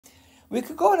We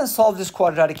could go ahead and solve this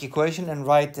quadratic equation and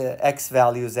write the x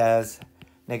values as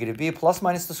negative b plus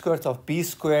minus the square root of b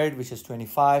squared, which is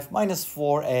 25, minus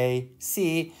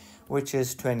 4ac, which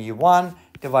is 21,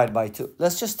 divided by 2.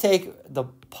 Let's just take the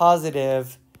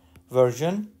positive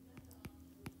version,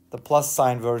 the plus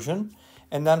sign version,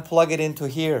 and then plug it into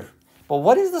here. But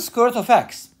what is the square root of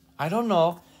x? I don't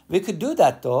know. We could do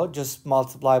that though, just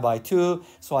multiply by 2,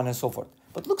 so on and so forth.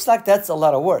 But looks like that's a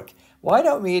lot of work. Why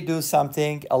don't we do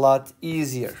something a lot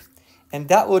easier? And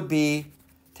that would be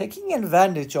taking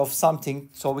advantage of something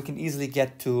so we can easily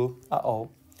get to,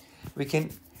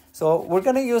 so we're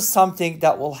going to use something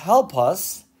that will help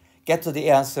us get to the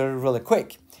answer really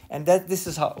quick. And this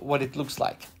is what it looks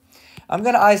like. I'm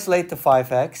going to isolate the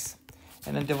 5x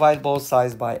and then divide both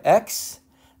sides by x.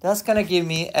 That's going to give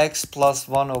me x plus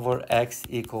 1 over x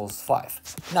equals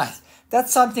 5. Nice.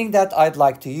 That's something that I'd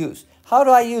like to use. How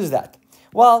do I use that?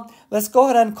 Well, let's go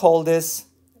ahead and call this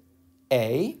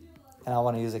a, and I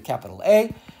want to use a capital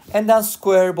A, and then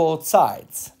square both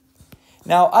sides.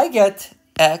 Now I get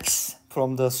x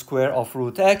from the square of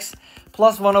root x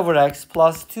plus 1 over x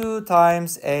plus 2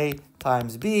 times a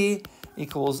times b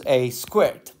equals a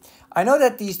squared. I know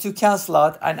that these two cancel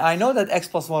out, and I know that x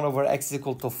plus 1 over x is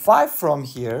equal to 5 from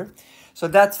here. So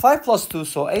that's 5 plus 2,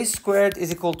 so a squared is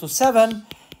equal to 7.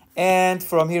 And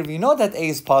from here, we know that a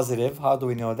is positive. How do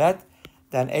we know that?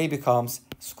 Then a becomes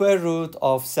square root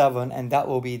of 7, and that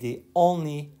will be the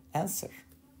only answer.